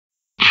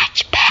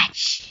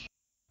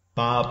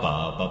Night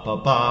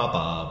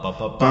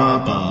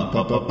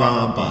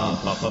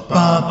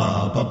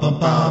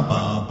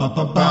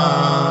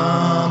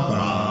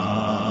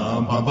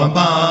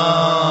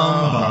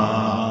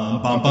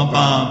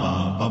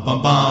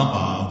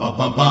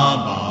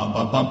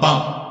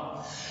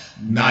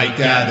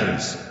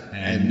gathers,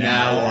 and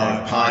now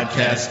our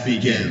podcast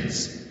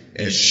begins.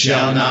 It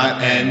shall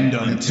not end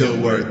until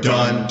we're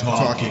done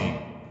talking.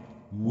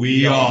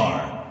 We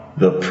are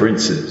the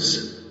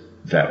princes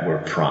that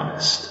were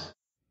promised.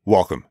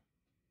 Welcome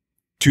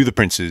to the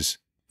Princes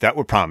That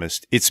Were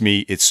Promised. It's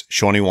me, it's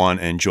SeannieWan,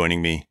 and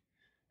joining me,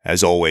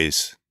 as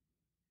always,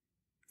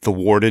 the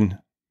warden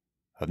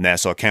of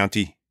Nassau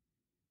County.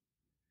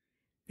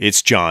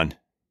 It's John.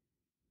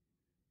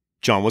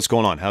 John, what's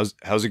going on? How's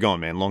it going,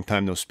 man? Long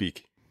time no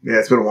speak. Yeah,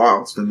 it's been a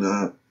while. It's been,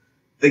 I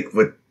think,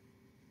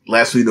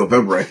 last week,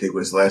 November, I think,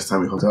 was the last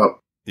time we hooked up.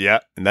 Yeah,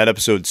 and that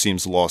episode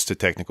seems lost to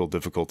technical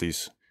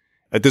difficulties.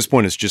 At this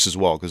point, it's just as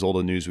well, because all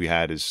the news we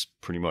had is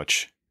pretty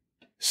much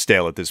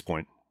stale at this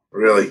point.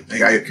 Really?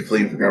 I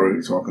completely forgot what we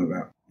were talking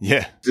about.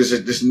 Yeah.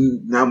 There's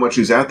not much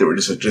news out there. We're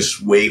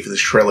just waiting for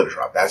this trailer to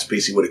drop. That's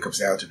basically what it comes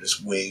down to,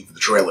 just waiting for the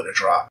trailer to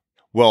drop.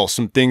 Well,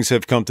 some things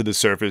have come to the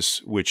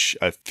surface, which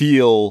I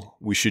feel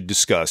we should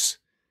discuss.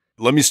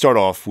 Let me start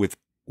off with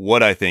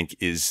what I think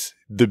is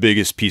the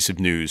biggest piece of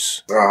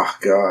news. Oh,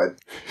 God.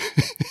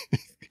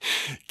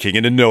 King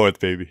of the North,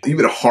 baby. You've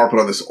been harping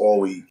on this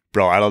all week.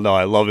 Bro, I don't know.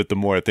 I love it the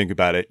more I think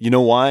about it. You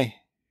know why?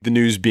 The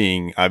news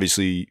being,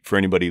 obviously, for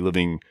anybody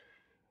living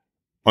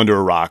under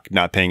a rock,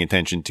 not paying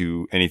attention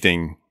to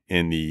anything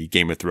in the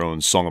Game of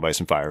Thrones, Song of Ice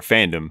and Fire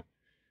fandom,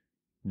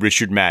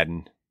 Richard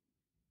Madden,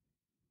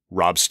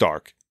 Robb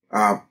Stark.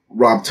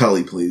 Rob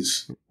Tully,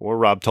 please. Or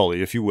Rob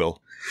Tully, if you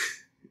will.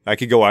 I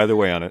could go either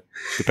way on it.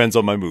 Depends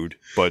on my mood.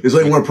 But there's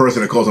only one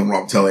person that calls him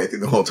Rob Tully. I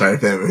think the whole entire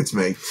family, it's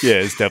me. Yeah,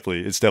 it's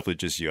definitely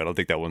just you. I don't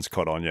think that one's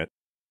caught on yet.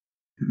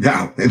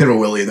 No, they never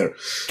will either.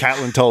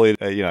 Catelyn Tully,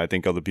 I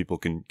think other people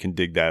can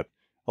dig that.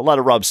 A lot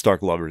of Robb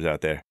Stark lovers out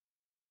there.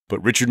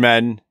 But Richard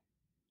Madden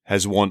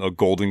has won a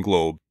Golden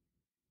Globe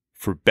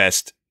for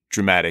Best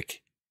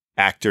Dramatic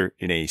Actor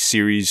in a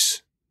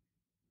Series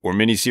or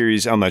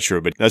Miniseries. I'm not sure,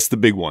 but that's the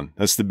big one.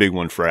 That's the big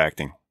one for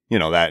acting. You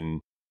know, that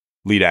and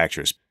lead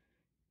actress.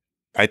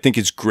 I think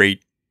it's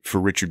great for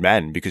Richard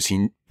Madden because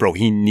he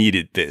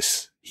needed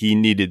this. He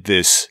needed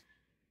this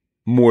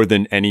more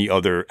than any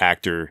other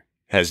actor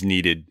has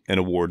needed an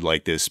award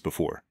like this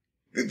before.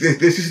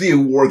 This is the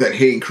award that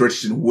Hayden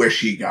Christensen wish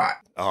he got.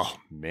 Oh,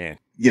 man.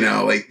 You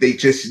know, like they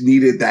just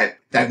needed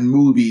that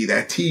movie,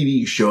 that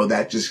TV show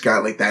that just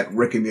got like that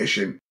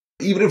recognition.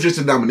 Even if it's just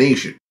a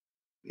nomination.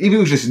 Even if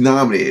it was just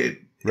nominated,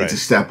 right. It's a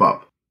step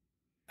up.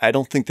 I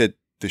don't think that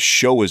the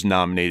show was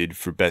nominated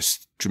for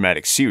Best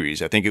Dramatic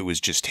Series. I think it was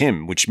just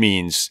him, which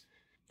means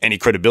any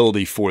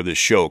credibility for this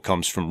show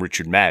comes from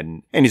Richard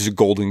Madden, and he's a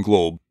Golden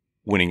Globe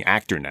winning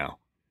actor now.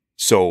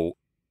 So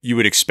you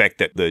would expect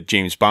that the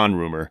James Bond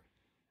rumor,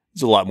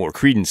 there's a lot more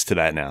credence to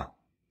that now,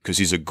 because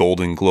he's a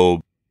Golden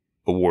Globe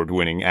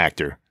award-winning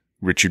actor,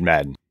 Richard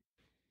Madden.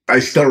 I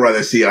still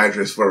rather see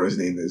Idris, whatever his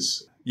name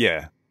is.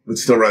 Yeah. Would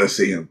still rather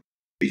see him.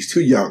 He's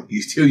too young.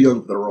 He's too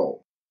young for the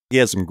role. He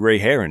has some gray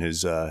hair in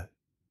his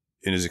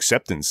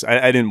acceptance.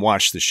 I didn't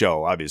watch the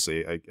show,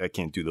 obviously. I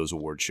can't do those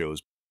award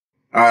shows.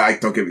 I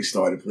don't get me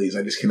started, please.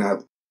 I just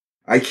cannot.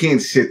 I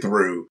can't sit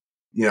through,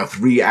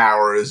 3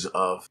 hours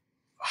of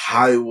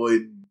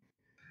Hollywood.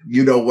 I'm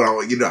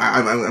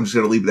just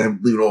going to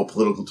leave all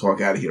political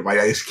talk out of here. But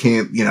I just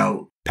can't,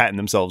 patting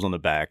themselves on the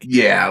back.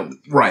 Yeah,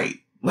 right.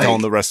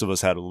 Telling the rest of us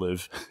how to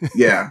live.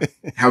 Yeah.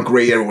 How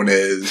great everyone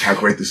is. How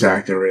great this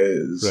actor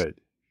is. Right.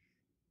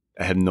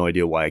 I have no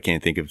idea why I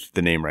can't think of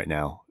the name right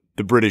now.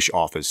 The British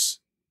Office.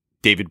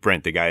 David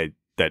Brent, the guy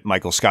that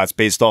Michael Scott's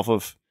based off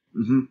of.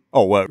 Mm-hmm.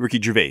 Oh,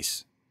 Ricky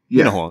Gervais.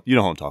 Yeah. You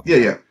know who I'm talking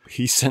about. Yeah.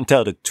 He sent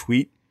out a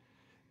tweet,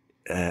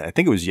 I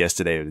think it was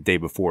yesterday or the day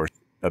before,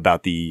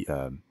 about the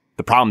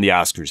problem the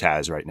Oscars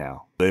has right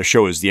now. Their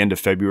show is the end of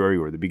February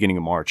or the beginning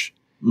of March,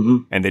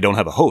 and they don't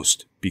have a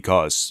host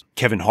because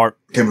Kevin Hart,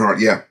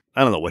 yeah.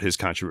 I don't know what his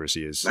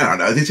controversy is. I don't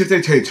know. If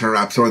they tell you to turn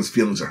around, someone's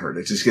feelings are hurt.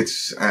 It just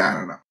gets, I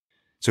don't know.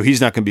 So he's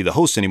not going to be the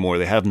host anymore.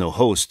 They have no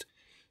host.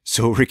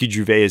 So Ricky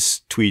Gervais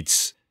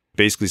tweets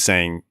basically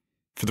saying,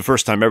 for the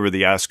first time ever,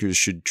 the Oscars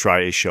should try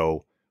a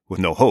show with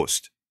no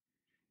host.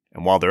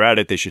 And while they're at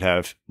it, they should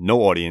have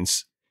no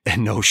audience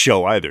and no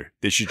show either.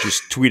 They should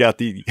just tweet out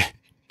the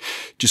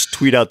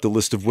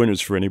list of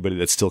winners for anybody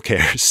that still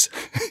cares.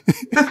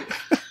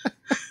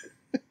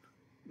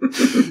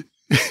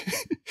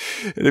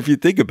 And if you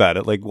think about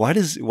it, like, why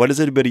does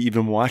anybody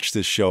even watch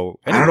this show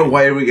anyway? I don't know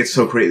why everybody gets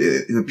so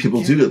crazy.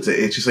 People do.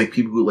 It's just like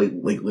people who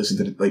like listen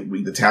to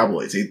read the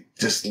tabloids. They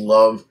just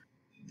love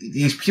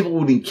these people.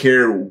 Wouldn't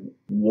care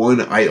one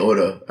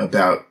iota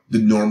about the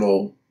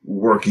normal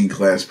working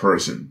class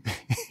person.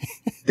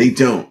 They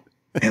don't.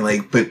 And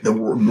but the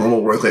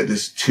normal work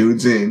just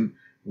tunes in,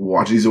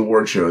 watches these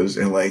award shows,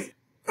 and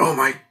oh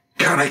my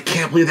God, I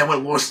can't believe that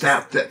one lost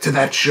to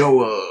that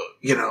show.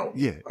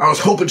 Yeah. I was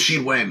hoping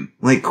she'd win.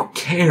 Who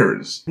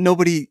cares?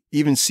 Nobody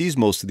even sees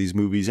most of these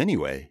movies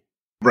anyway.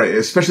 Right,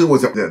 especially the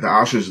ones that the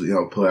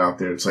Oscars, put out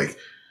there. It's like,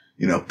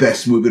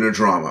 best movie in a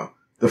drama,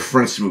 the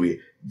French movie,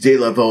 De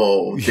La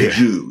Vol, De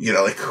Jus,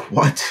 like,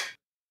 what?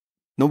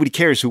 Nobody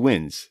cares who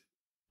wins.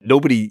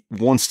 Nobody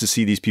wants to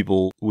see these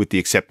people with the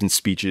acceptance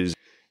speeches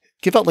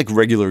give out like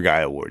regular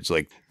guy awards,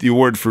 like the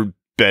award for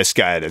best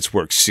guy that's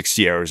worked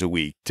 60 hours a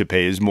week to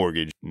pay his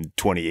mortgage in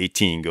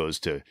 2018 goes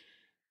to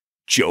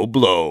Joe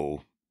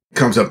Blow.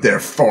 Comes up there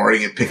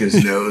farting and picking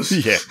his nose.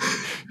 Yeah.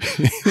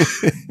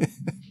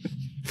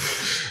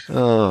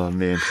 Oh,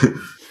 man.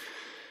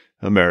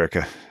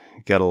 America.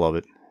 Gotta love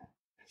it.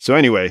 So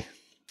anyway,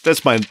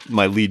 that's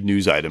my lead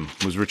news item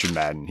was Richard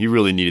Madden. He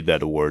really needed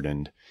that award,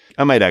 and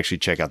I might actually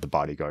check out The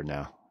Bodyguard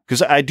now.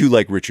 Because I do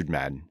like Richard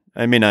Madden.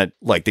 I may not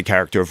like the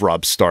character of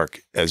Robb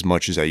Stark as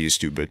much as I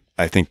used to, but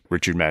I think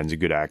Richard Madden's a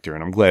good actor,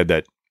 and I'm glad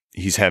that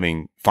he's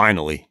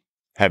finally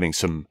having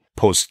some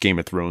post-Game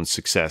of Thrones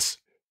success.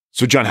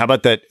 So, John, how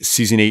about that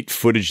Season 8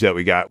 footage that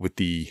we got with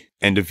the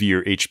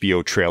end-of-year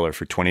HBO trailer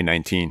for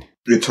 2019?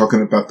 You're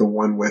talking about the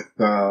one with...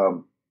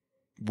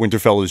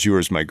 Winterfell is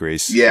yours, my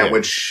grace. Yeah,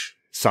 which...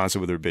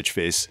 Sansa with her bitch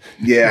face.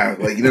 Yeah,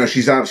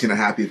 she's obviously not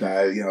happy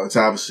about it. It's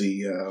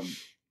obviously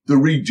the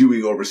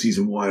redoing over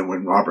Season 1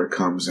 when Robert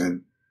comes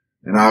in.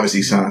 And obviously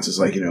Sansa's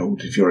like,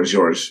 if yours is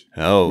yours,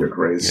 your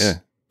grace. Yeah,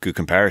 good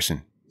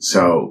comparison.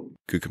 So...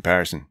 Good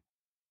comparison.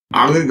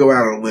 I'm going to go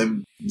out on a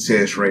limb and say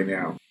this right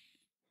now.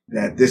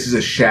 That this is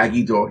a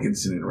shaggy dog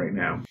incident right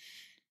now.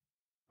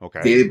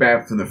 Okay. Dated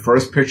back from the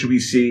first picture we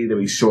see that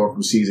we saw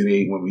from Season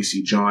 8 when we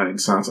see Jon and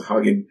Sansa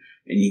hugging,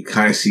 and you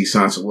kind of see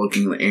Sansa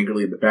looking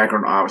angrily in the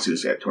background. Obviously,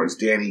 it's that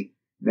towards Dany.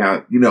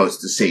 Now,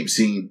 it's the same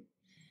scene.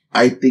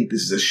 I think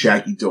this is a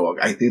shaggy dog.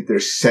 I think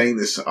they're setting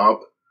this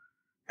up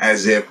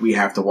as if we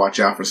have to watch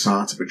out for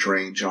Sansa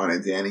betraying Jon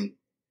and Dany.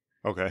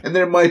 Okay. And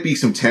there might be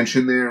some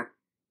tension there,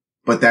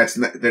 but that's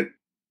not...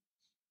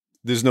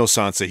 There's no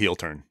Sansa heel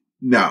turn.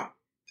 No.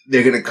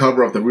 They're going to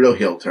cover up the real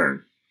heel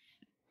turn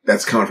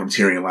that's coming from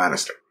Tyrion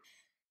Lannister.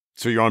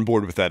 So you're on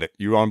board with that?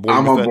 You're on board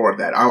I'm with on that? board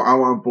with that.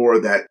 I'm on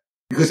board that.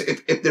 Because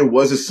if there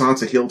was a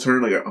Sansa heel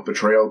turn, like a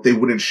betrayal, they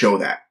wouldn't show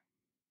that.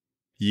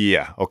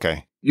 Yeah,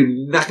 okay. You're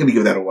not going to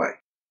give that away.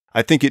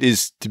 I think it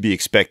is to be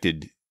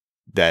expected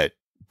that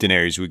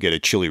Daenerys would get a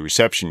chilly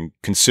reception,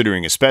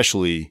 considering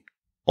especially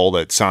all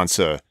that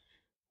Sansa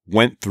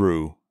went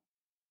through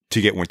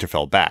to get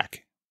Winterfell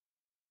back.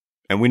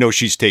 And we know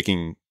she's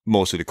taking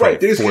most of the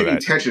credit there's for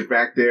that. tension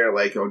back there,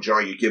 like, oh,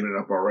 Jon, you're giving it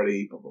up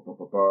already. Blah, blah, blah,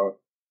 blah, blah.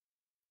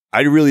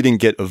 I really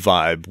didn't get a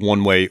vibe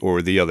one way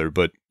or the other,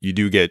 but you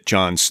do get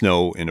Jon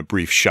Snow in a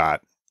brief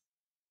shot.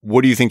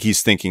 What do you think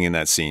he's thinking in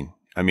that scene?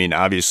 I mean,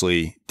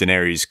 obviously,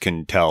 Daenerys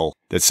can tell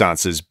that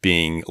Sansa's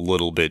being a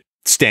little bit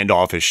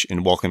standoffish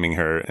in welcoming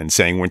her and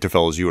saying,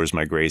 Winterfell is yours,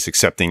 my grace,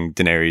 accepting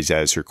Daenerys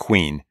as her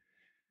queen.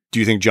 Do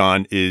you think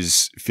Jon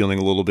is feeling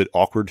a little bit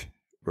awkward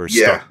or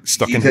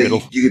stuck in the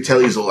middle? You can tell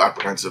he's a little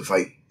apprehensive,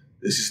 like,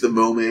 this is the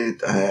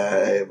moment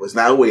I was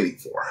not waiting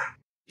for.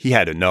 He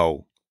had to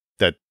know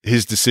that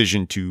his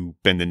decision to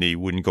bend the knee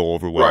wouldn't go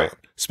over well,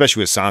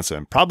 especially with Sansa,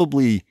 and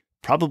probably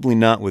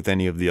not with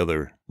any of the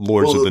other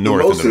lords of the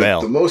North in the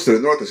Vale. The most of the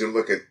North is going to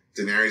look at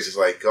Daenerys as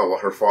like, oh, well,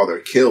 her father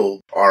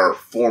killed our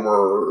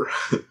former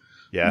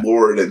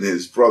lord and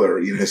his brother,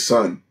 his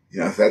son.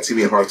 That's going to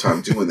be a hard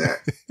time doing that.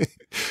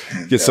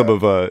 And, get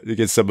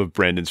some of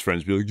Brandon's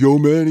friends be like, yo,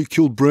 man, he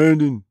killed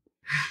Brandon.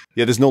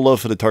 Yeah, there's no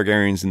love for the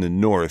Targaryens in the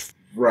North.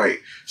 Right.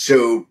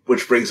 So,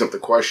 which brings up the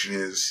question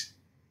is,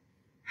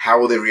 how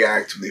will they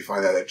react when they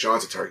find out that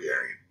Jon's a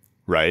Targaryen?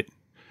 Right.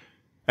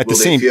 Will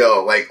they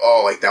feel like,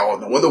 that? Oh,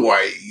 no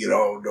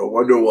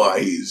wonder why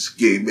he's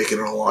making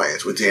an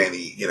alliance with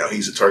Dany.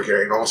 He's a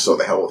Targaryen also.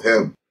 The hell with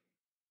him.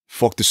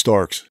 Fuck the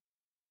Starks.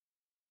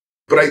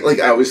 But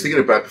I was thinking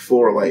about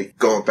before, like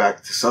going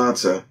back to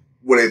Sansa,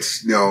 when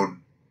it's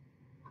known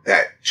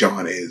that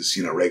Jon is,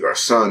 Rhaegar's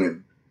son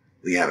and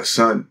Lyanna's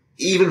son.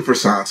 Even for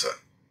Sansa,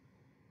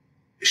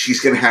 she's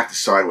going to have to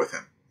side with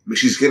him. I mean,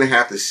 she's going to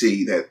have to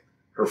see that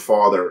her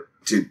father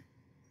did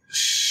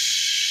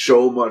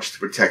so much to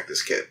protect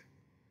this kid.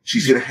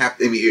 She's going to have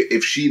to,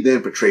 if she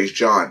then betrays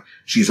Jon,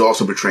 she's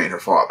also betraying her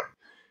father.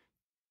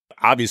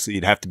 Obviously,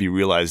 it'd have to be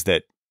realized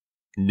that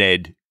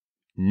Ned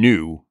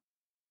knew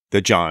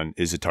that Jon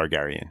is a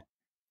Targaryen.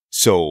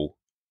 So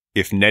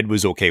if Ned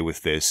was okay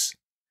with this,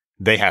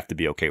 they have to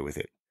be okay with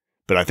it.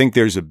 But I think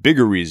there's a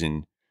bigger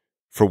reason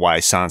for why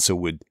Sansa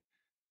would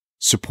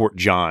support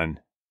Jon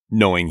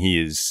knowing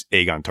he is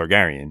Aegon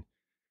Targaryen.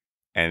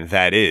 And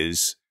that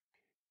is,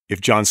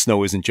 if Jon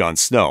Snow isn't Jon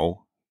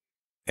Snow,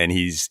 and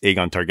he's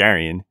Aegon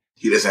Targaryen...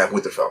 He doesn't have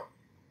Winterfell.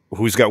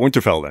 Who's got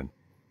Winterfell then?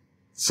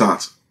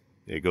 Sansa.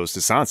 It goes to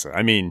Sansa.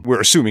 I mean, we're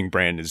assuming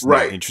Bran is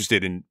not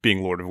interested in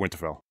being Lord of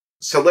Winterfell.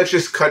 So let's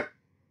just cut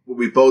what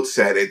we both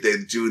said and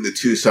then doing the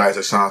two sides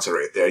of Sansa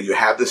right there. You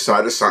have the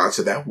side of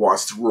Sansa that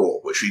wants to rule,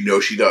 which we know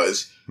she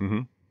does.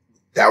 Mm-hmm.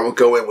 That will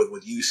go in with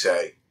what you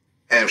say.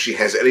 And if she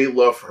has any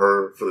love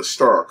for the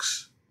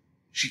Starks,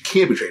 she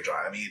can't betray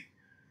Jon. I mean,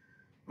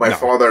 my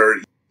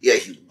father,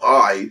 he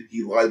lied.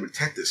 He lied to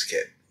protect this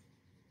kid.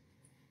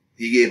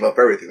 He gave up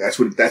everything. That's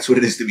what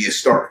it is to be a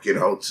Stark,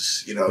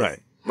 Right.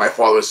 my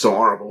father was so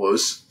honorable.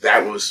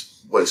 That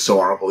was so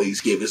honorable. He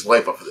gave his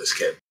life up for this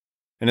kid.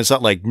 And it's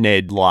not like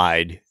Ned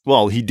lied.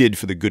 Well, he did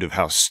for the good of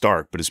House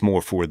Stark, but it's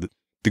more for the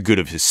good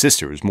of his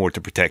sister. It was more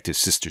to protect his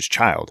sister's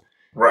child.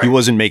 Right. He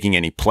wasn't making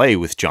any play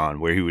with Jon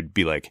where he would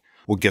be like,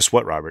 well, guess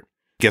what, Robert?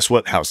 Guess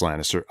what, House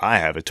Lannister? I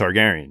have a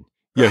Targaryen.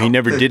 Yeah, he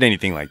never did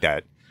anything like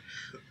that.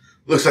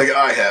 Looks like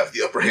I have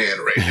the upper hand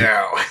right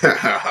now.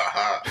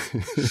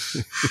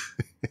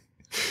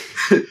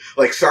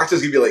 Like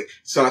Sansa's gonna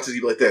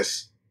be like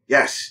this.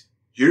 Yes,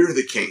 you're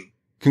the king.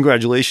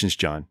 Congratulations,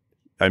 Jon.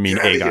 I mean,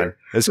 Aegon.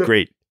 That's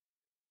great.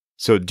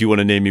 So do you want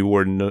to name me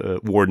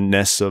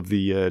Wardeness of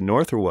the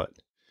North or what?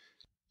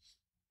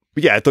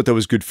 But yeah, I thought that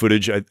was good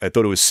footage. I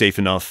thought it was safe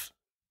enough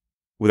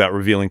without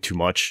revealing too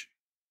much.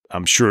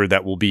 I'm sure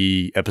that will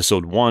be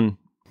episode 1,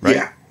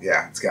 right?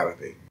 Yeah, it's gotta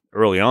be.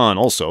 Early on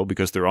also,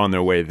 because they're on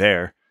their way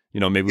there. You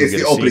know, maybe it's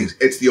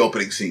the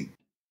opening scene.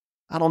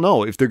 I don't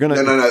know if they're going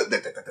to... No.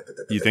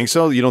 You think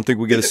so? You don't think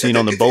we get a scene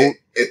on the boat?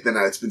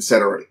 No, it's been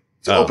said already.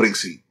 It's the opening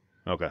scene.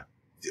 Okay.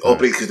 The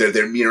opening, because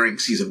they're mirroring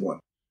season 1.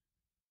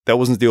 That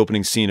wasn't the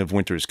opening scene of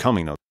Winter is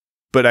Coming, though.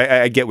 But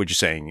I get what you're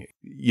saying.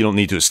 You don't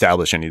need to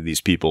establish any of these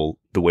people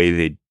the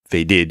way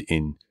they did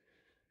in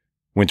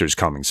Winter is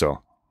Coming.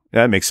 So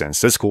that makes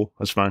sense. That's cool.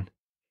 That's fine.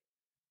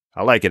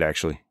 I like it,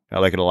 actually. I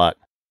like it a lot.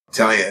 I'm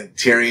telling you,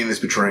 Tyrion is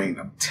betraying.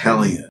 I'm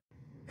telling you.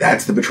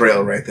 That's the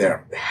betrayal right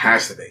there. It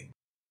has to be.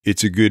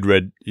 It's a good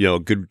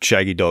good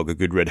shaggy dog, a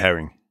good red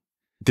herring.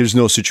 There's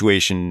no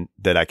situation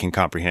that I can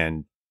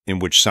comprehend in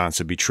which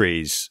Sansa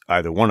betrays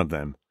either one of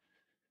them.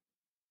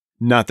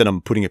 Not that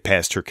I'm putting it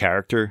past her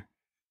character,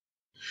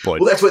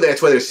 but... Well, that's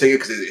why they're saying it,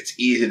 because it's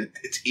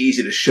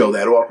easy to show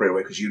that off right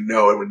away, because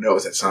everyone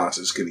knows that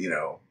Sansa's going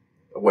to,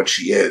 what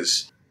she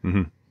is.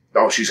 Mm-hmm.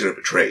 Oh, she's going to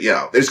betray.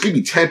 There's going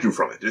to be tension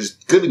from it. There's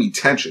going to be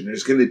tension.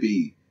 There's going to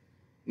be,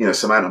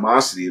 some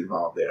animosity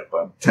involved there. But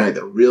I'm telling you,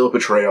 the real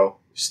betrayal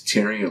is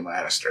Tyrion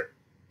Lannister,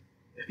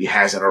 if he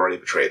hasn't already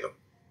betrayed them.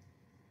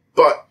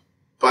 But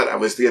I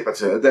was thinking about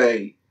the other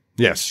day.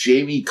 Yes.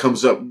 Jaime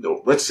comes up.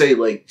 Let's say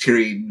like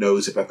Tyrion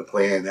knows about the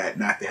plan that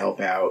not to help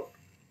out,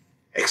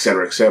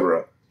 etc.,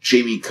 etc.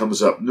 Jaime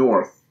comes up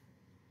north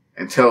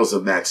and tells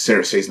them that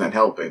Cersei's not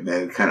helping.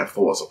 Then it kind of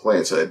falls a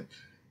plan. So then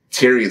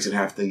Tyrion's gonna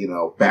have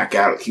to, back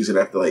out. He's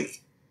gonna have to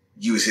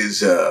use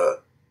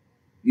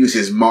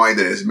his mind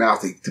and his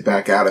mouth to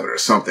back out of it or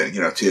something.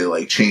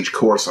 To change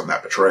course on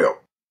that betrayal.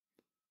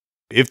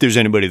 If there's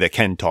anybody that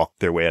can talk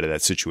their way out of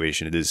that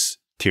situation, it is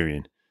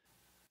Tyrion.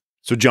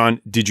 So, John,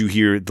 did you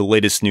hear the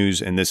latest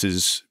news? And this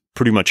is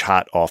pretty much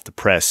hot off the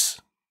press.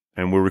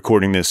 And we're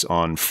recording this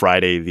on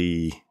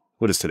Friday,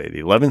 what is today, the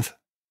 11th?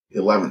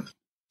 11th.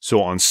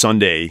 So on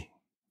Sunday,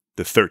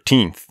 the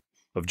 13th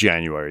of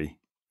January,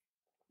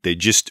 they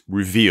just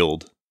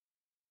revealed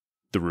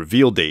the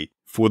reveal date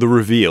for the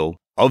reveal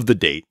of the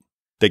date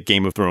that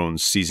Game of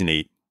Thrones Season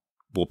 8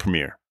 will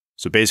premiere.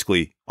 So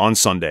basically, on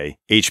Sunday,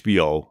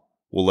 HBO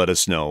will let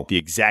us know the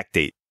exact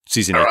date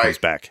Season 8 comes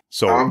back.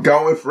 So I'm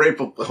going for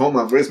April. Hold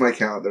on, where's my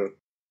calendar?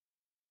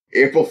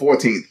 April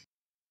 14th.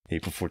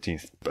 April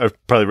 14th. I've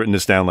probably written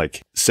this down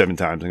 7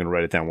 times. I'm going to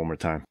write it down one more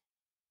time.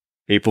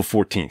 April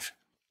 14th.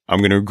 I'm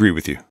going to agree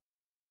with you.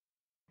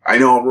 I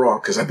know I'm wrong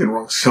because I've been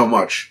wrong so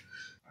much.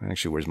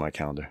 Actually, where's my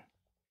calendar?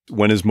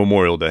 When is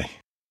Memorial Day?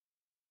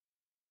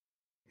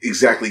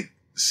 Exactly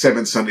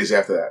 7 Sundays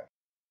after that.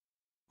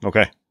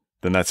 Okay,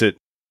 then that's it.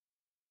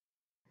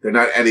 They're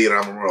not ending it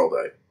on Memorial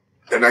Day.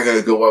 They're not going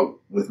to go out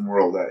with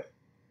Memorial Day.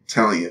 I'm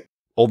telling you.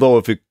 Although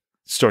if it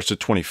starts the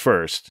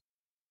 21st.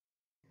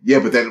 Yeah,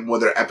 but then when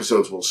their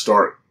episodes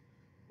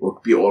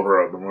will be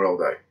over on Memorial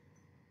Day.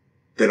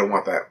 They don't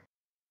want that.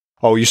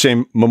 Oh, you're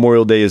saying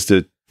Memorial Day is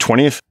the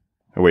 20th?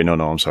 Oh, wait, no,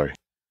 I'm sorry.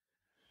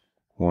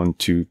 1,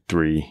 2,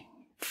 3,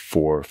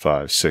 4,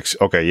 5, 6.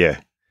 Okay, yeah.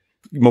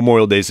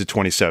 Memorial Day is the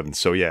 27th,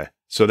 so yeah.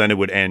 So then it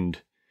would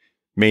end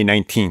May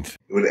 19th.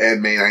 It would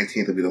end May 19th.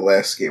 It would be the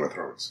last Game of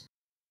Thrones.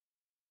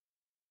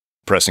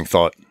 Pressing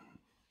thought.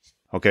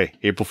 Okay,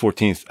 April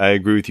 14th. I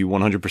agree with you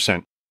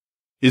 100%.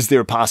 Is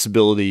there a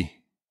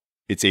possibility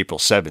it's April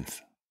 7th?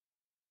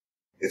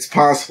 It's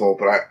possible,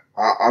 but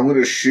I'm going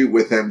to shoot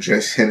with them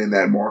just hitting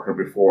that marker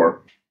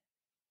before.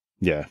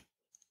 Yeah.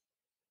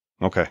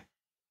 Okay.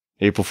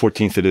 April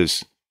 14th it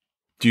is.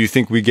 Do you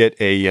think we get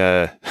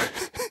a...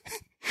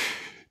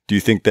 Do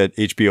you think that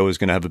HBO is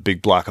going to have a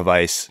big block of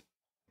ice?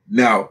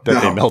 No. They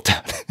melt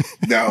down?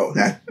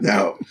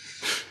 No.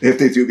 If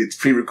they do, it's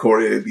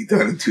pre-recorded. It'd be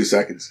done in 2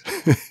 seconds.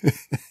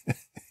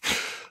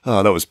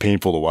 Oh, that was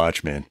painful to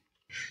watch, man.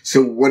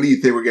 So when do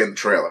you think we're getting a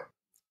trailer?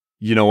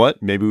 You know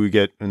what? Maybe we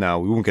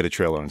won't get a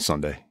trailer on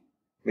Sunday.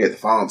 Yeah, the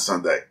following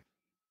Sunday.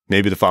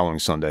 Maybe the following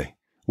Sunday.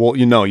 Well,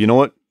 you know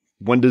what?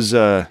 When does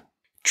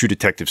True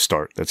Detective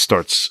start? That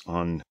starts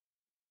on,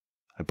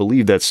 I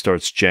believe that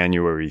starts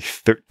January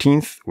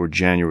 13th or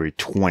January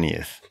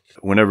 20th.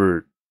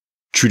 Whenever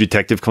True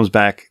Detective comes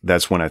back,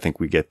 that's when I think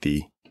we get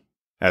the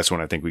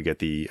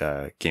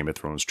Game of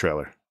Thrones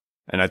trailer.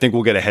 And I think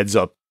we'll get a heads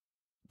up.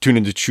 Tune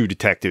into True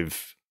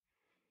Detective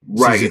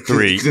Right. season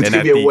 3. It's going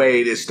to be a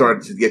way to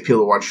start to get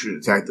people to watch True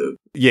Detective.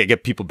 Yeah,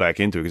 get people back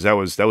into it,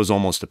 because that was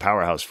almost a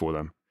powerhouse for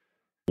them.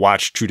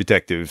 Watch True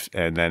Detective,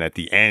 and then at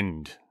the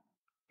end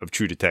of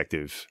True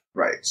Detective.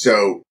 Right.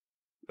 So.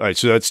 All right,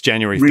 so that's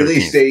January 13th.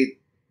 Release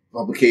date,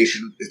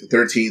 publication is the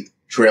 13th.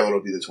 Trailer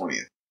will be the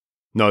 20th.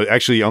 No,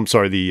 actually, I'm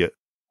sorry.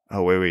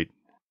 Wait.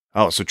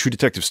 Oh, so True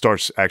Detective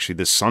starts actually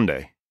this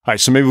Sunday. All right,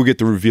 so maybe we'll get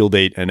the reveal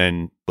date, and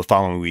then the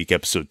following week,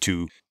 episode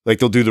 2. Like,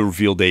 they'll do the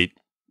reveal date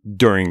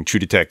during True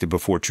Detective,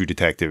 before True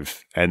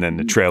Detective, and then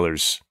the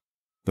trailers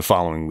the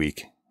following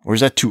week. Or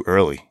is that too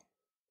early?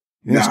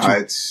 No,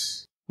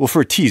 it's... Well,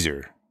 for a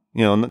teaser.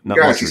 You know, not we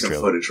gotta much see of a some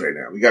trailer. footage right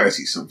now. We gotta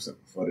see some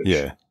footage.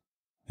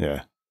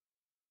 Yeah.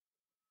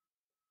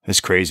 It's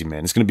crazy,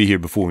 man. It's going to be here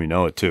before we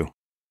know it, too.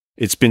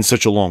 It's been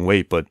such a long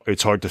wait, but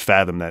it's hard to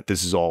fathom that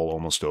this is all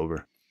almost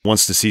over.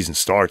 Once the season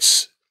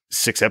starts,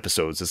 6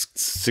 episodes, it's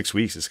 6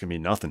 weeks, it's going to be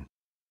nothing.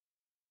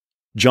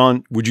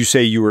 John, would you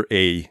say you were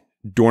a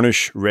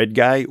Dornish red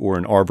guy or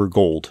an Arbor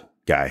gold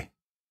guy?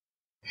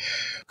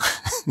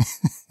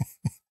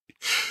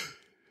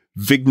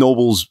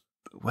 Vignoble's,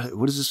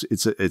 what is this?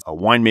 It's a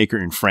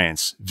winemaker in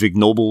France,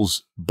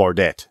 Vignoble's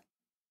Bardet.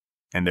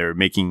 And they're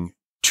making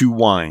 2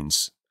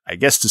 wines, I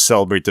guess, to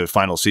celebrate the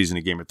final season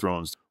of Game of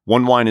Thrones.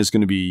 One wine is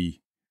going to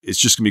be, it's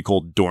just going to be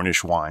called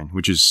Dornish wine,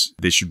 which is,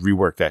 they should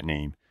rework that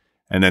name.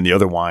 And then the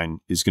other wine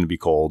is going to be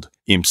called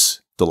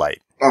Imp's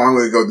Delight. Oh, I'm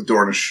going to go with the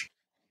Dornish.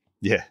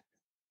 Yeah.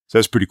 So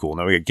that's pretty cool.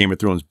 Now we got Game of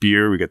Thrones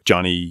beer, we got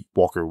Johnny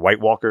Walker White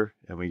Walker,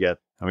 and we got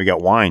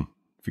wine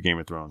for Game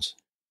of Thrones.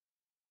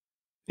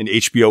 And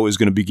HBO is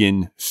going to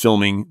begin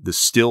filming the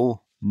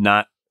still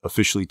not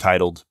officially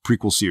titled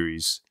prequel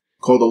series.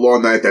 Called The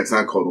Long Night, that's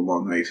not called The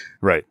Long Night.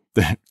 Right.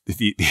 The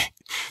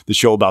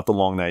show about the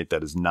Long Night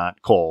that is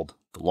not called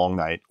The Long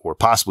Night, or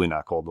possibly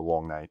not called The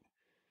Long Night.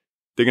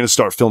 They're going to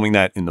start filming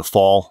that in the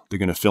fall. They're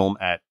going to film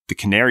at the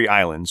Canary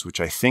Islands, which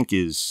I think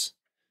is,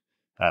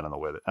 I don't know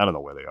where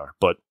they are,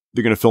 but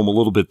they're going to film a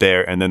little bit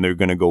there, and then they're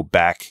going to go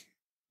back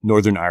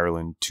Northern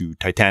Ireland to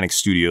Titanic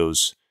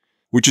Studios,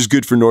 which is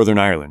good for Northern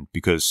Ireland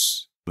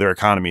because their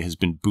economy has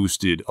been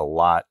boosted a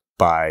lot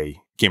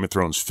by Game of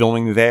Thrones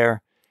filming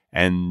there,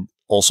 and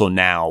also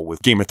now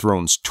with Game of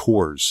Thrones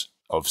tours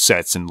of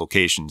sets and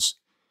locations.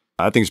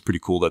 I think it's pretty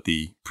cool that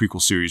the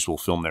prequel series will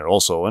film there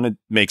also, and it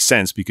makes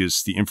sense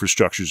because the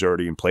infrastructure is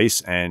already in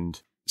place,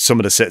 and some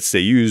of the sets they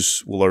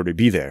use will already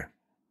be there.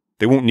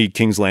 They won't need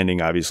King's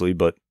Landing, obviously,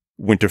 but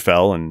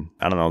Winterfell and,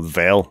 I don't know, the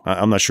Vale.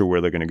 I'm not sure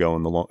where they're going to go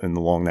in the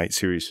Long Night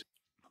series.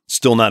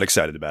 Still not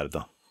excited about it,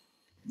 though.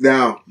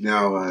 No,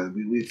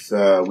 we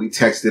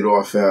texted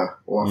off air.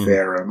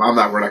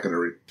 We're not going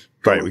to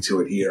go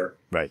into it here.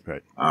 Right.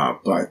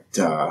 But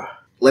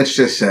let's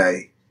just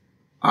say,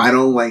 I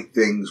don't like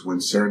things when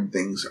certain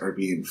things are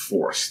being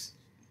forced,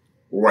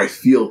 or I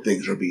feel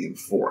things are being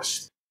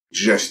forced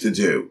just to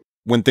do.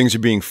 When things are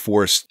being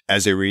forced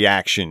as a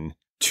reaction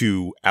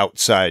to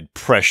outside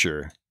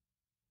pressure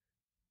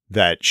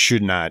that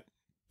should not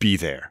be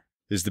there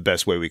is the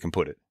best way we can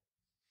put it.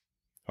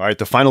 All right,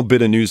 the final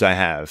bit of news I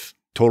have,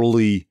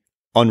 totally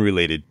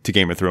unrelated to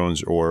Game of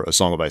Thrones or A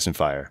Song of Ice and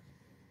Fire,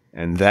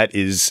 and that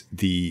is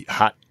the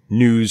hot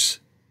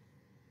news,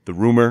 the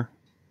rumor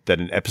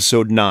that an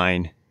episode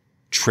 9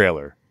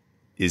 trailer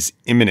is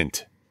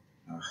imminent.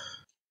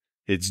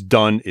 It's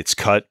done, it's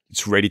cut,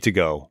 it's ready to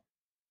go.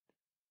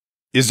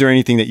 Is there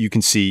anything that you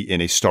can see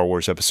in a Star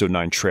Wars Episode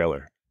 9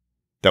 trailer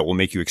that will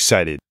make you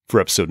excited for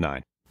Episode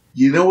 9?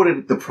 You know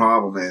what the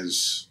problem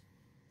is?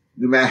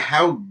 No matter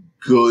how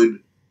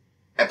good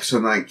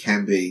Episode 9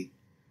 can be,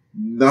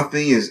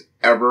 nothing is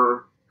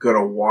ever going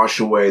to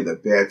wash away the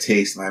bad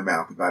taste in my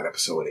mouth about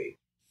Episode 8.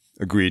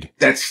 Agreed.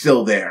 That's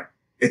still there.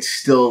 It's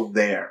still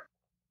there.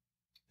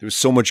 There was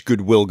so much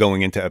goodwill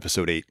going into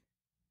Episode 8,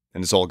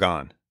 and it's all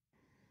gone.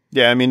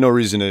 Yeah, I mean, no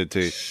reason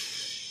to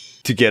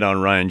get on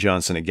Rian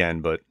Johnson again,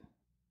 but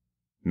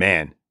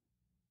man,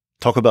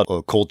 talk about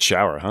a cold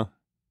shower, huh?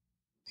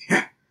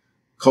 Yeah.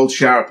 Cold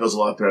Shower feels a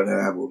lot better than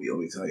that movie, let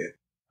me tell you.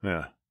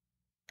 Yeah.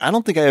 I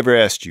don't think I ever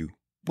asked you,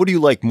 what do you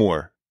like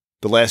more,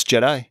 The Last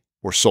Jedi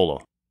or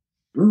Solo?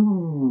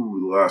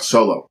 Ooh,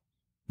 Solo.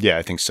 Yeah,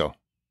 I think so.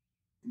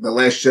 The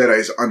Last Jedi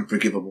is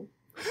unforgivable.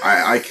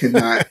 I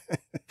cannot...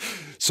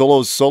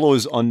 Solo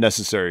is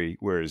unnecessary,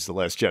 whereas The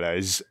Last Jedi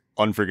is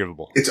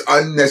unforgivable. It's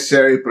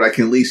unnecessary, but I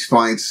can at least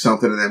find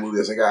something in that movie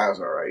that's like, it was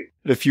all right.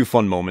 A few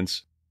fun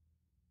moments.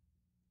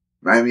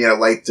 I mean, I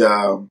liked,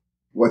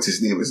 what's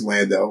his name is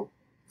Lando,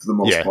 for the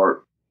most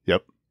part.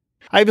 Yep.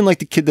 I even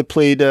liked the kid that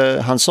played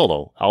Han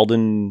Solo,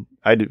 Alden,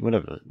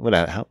 whatever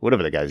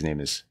the guy's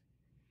name is.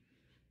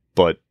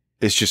 But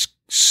it's just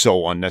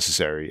so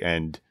unnecessary,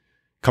 and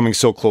coming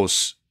so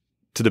close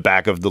to the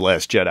back of The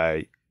Last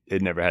Jedi,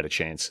 it never had a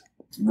chance.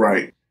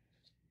 Right.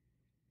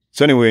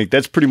 So anyway,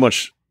 that's pretty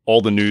much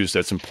all the news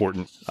that's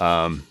important.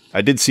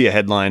 I did see a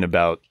headline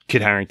about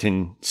Kit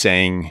Harington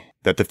saying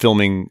that the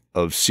filming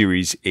of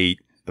Season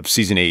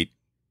 8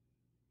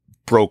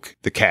 broke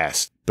the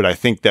cast. But I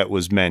think that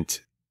was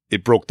meant,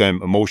 it broke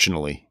them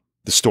emotionally.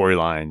 The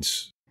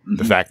storylines,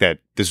 the fact that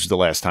this was the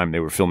last time they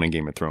were filming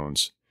Game of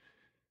Thrones.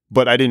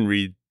 But I didn't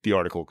read the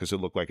article because it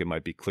looked like it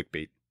might be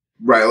clickbait.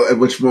 Right,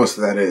 which most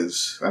of that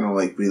is. I don't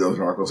like read those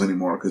articles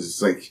anymore because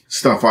it's like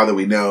stuff either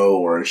we know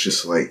or it's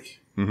just like,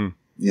 you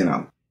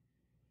know.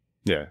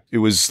 Yeah, it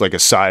was like a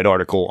side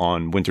article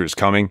on Winter is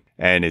Coming,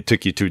 and it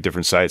took you to a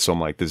different site. So I'm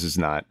like, this is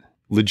not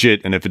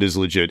legit. And if it is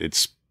legit,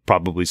 it's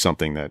probably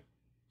something that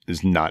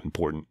is not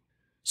important.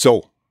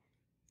 So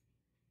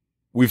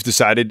we've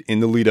decided in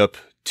the lead up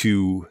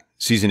to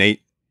season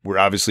 8, we're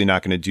obviously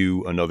not going to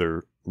do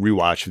another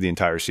rewatch of the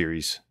entire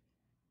series.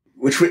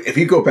 Which, if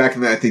you go back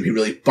in that, I think we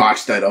really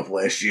botched that up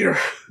last year.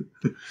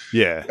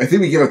 Yeah. I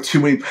think we gave up too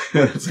many.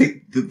 It's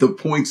like the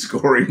point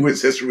scoring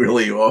was just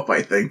really off,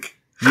 I think.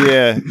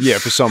 Yeah,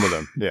 for some of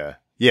them.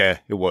 Yeah,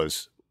 it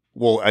was.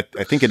 Well,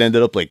 I think it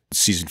ended up like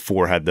season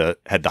 4 had the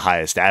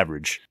highest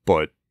average,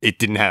 but it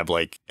didn't have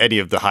like any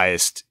of the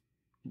highest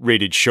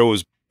rated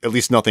shows, at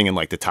least nothing in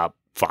like the top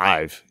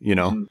 5, you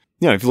know? Mm-hmm.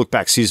 You know, if you look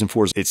back, season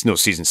 4, it's no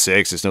season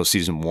 6, it's no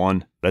season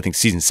 1. But I think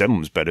season 7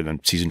 was better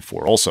than season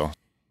 4 also.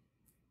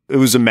 It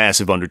was a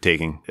massive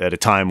undertaking at a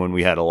time when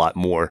we had a lot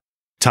more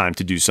time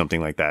to do something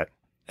like that.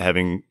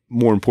 Having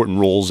more important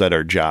roles at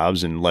our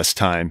jobs and less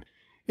time,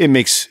 it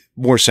makes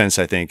more sense,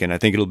 I think. And I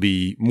think it'll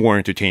be more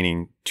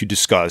entertaining to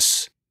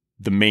discuss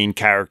the main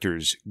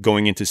characters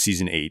going into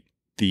season 8,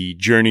 the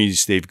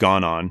journeys they've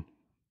gone on,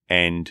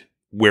 and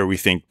where we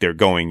think they're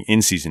going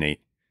in season 8.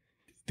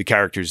 The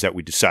characters that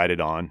we decided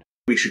on.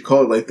 We should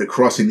call it like the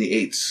Crossing the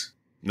Eights.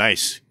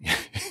 Nice.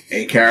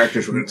 8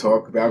 characters we're going to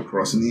talk about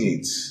crossing the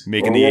 8s.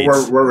 Making the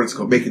 8s. Whatever it's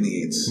called, making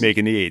the 8s.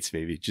 Making the 8s,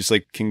 baby. Just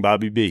like King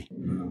Bobby B.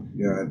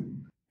 Yeah.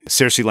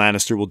 Cersei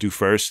Lannister will do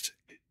first.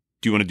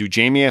 Do you want to do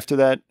Jaime after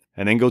that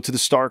and then go to the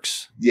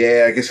Starks?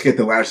 Yeah, I guess get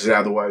the Lannisters out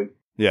of the way.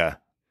 Yeah.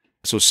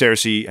 So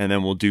Cersei, and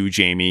then we'll do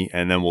Jaime,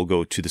 and then we'll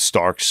go to the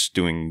Starks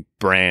doing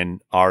Bran,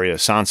 Arya,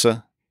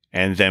 Sansa,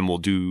 and then we'll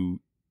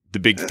do the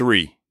big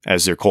 3,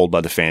 as they're called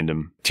by the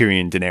fandom,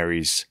 Tyrion,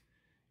 Daenerys,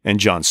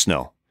 and Jon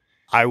Snow.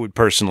 I would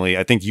personally,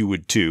 I think you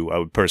would too, I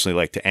would personally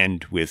like to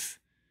end with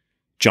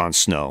Jon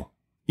Snow.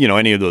 You know,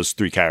 any of those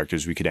 3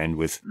 characters we could end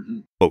with.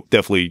 Mm-hmm. But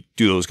definitely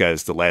do those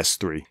guys the last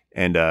 3.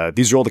 And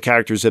these are all the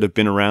characters that have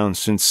been around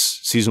since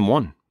season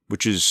 1,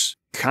 which is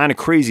kind of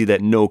crazy that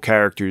no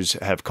characters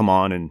have come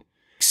on in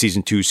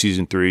season 2,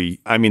 season 3.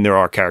 I mean, there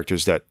are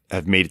characters that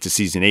have made it to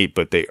season 8,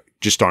 but they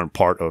just aren't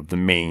part of the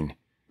main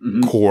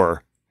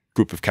core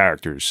group of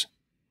characters.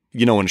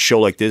 You know, in a show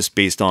like this,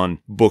 based on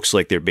books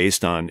like they're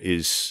based on,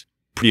 is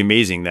pretty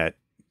amazing that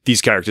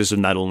these characters have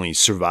not only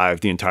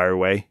survived the entire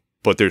way,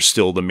 but they're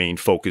still the main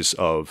focus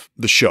of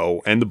the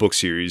show and the book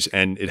series,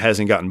 and it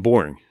hasn't gotten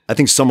boring. I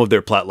think some of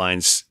their plot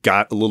lines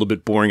got a little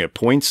bit boring at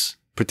points,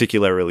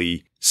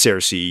 particularly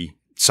Cersei,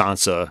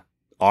 Sansa,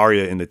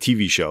 Arya in the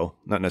TV show,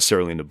 not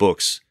necessarily in the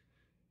books,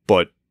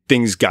 but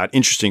things got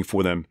interesting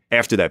for them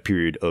after that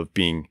period of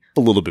being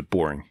a little bit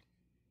boring.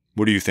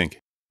 What do you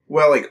think?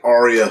 Well, like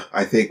Arya,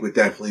 I think would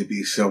definitely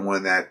be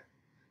someone that,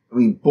 I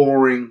mean,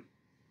 boring.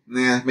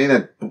 Nah, maybe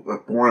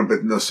not boring,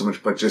 but not so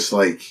much, but just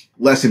like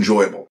less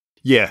enjoyable.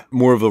 Yeah,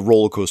 more of a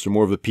roller coaster,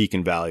 more of a peak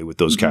and valley with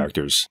those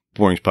characters.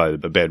 Boring is probably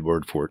a bad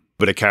word for it.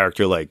 But a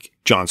character like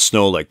Jon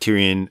Snow, like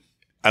Tyrion,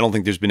 I don't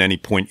think there's been any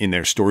point in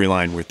their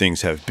storyline where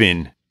things have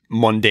been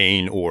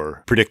mundane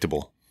or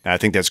predictable. And I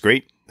think that's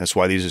great. That's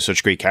why these are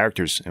such great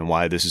characters and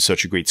why this is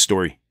such a great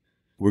story.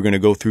 We're going to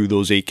go through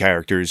those 8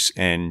 characters,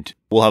 and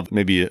we'll have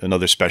maybe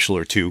another special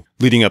or 2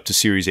 leading up to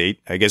Series 8.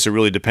 I guess it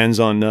really depends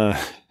on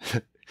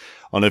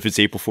on if it's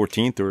April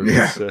 14th or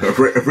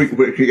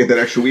if we get that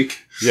extra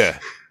week. Yeah.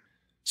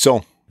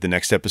 So the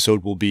next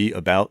episode will be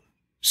about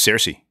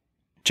Cersei.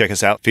 Check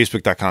us out,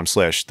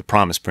 facebook.com/The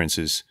Promise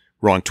Princes.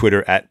 We're on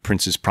Twitter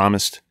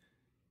 @PrincesPromised.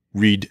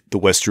 Read The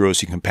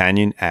Westerosi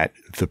Companion at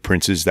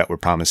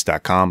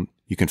theprincesthatwerepromised.com.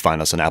 You can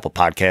find us on Apple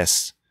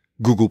Podcasts,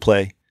 Google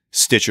Play,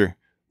 Stitcher.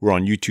 We're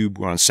on YouTube.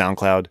 We're on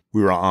SoundCloud.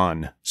 We're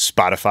on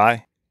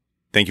Spotify.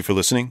 Thank you for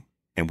listening,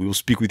 and we will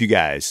speak with you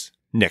guys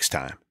next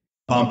time.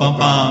 Bum, bum,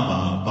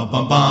 bum, bum,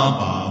 bum, bum,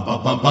 bum,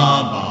 bum, bum,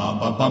 bum,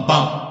 bum, bum,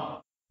 bum.